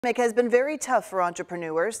It has been very tough for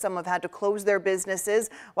entrepreneurs. Some have had to close their businesses,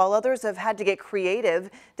 while others have had to get creative.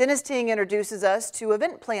 Dennis Ting introduces us to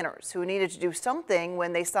event planners who needed to do something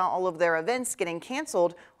when they saw all of their events getting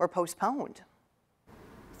canceled or postponed.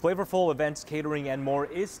 Flavorful events, catering, and more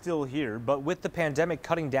is still here, but with the pandemic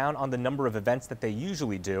cutting down on the number of events that they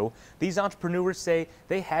usually do, these entrepreneurs say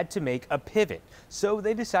they had to make a pivot. So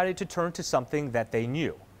they decided to turn to something that they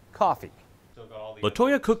knew: coffee.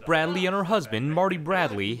 LaToya Cook Bradley and her husband, Marty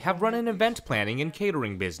Bradley, have run an event planning and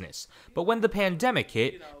catering business. But when the pandemic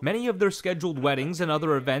hit, many of their scheduled weddings and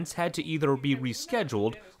other events had to either be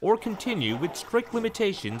rescheduled or continue with strict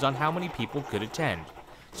limitations on how many people could attend.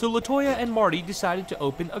 So LaToya and Marty decided to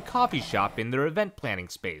open a coffee shop in their event planning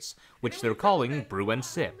space, which they're calling Brew and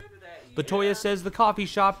Sip. LaToya says the coffee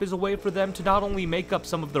shop is a way for them to not only make up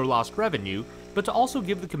some of their lost revenue, but to also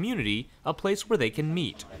give the community a place where they can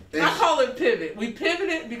meet. I call it pivot. We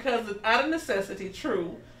pivoted because it's out of necessity,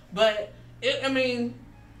 true, but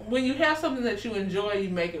when you have something that you enjoy, you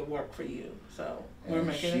make it work for you. So we're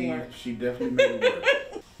making it work. She definitely made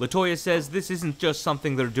it work. LaToya says this isn't just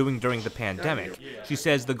something they're doing during the pandemic. She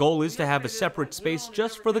says the goal is to have a separate space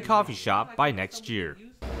just for the coffee shop by next year.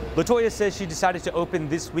 LaToya says she decided to open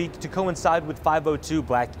this week to coincide with 502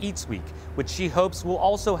 Black Eats Week, which she hopes will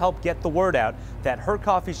also help get the word out that her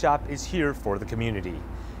coffee shop is here for the community.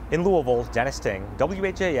 In Louisville, Dennis Ting,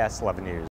 WHAS 11 News.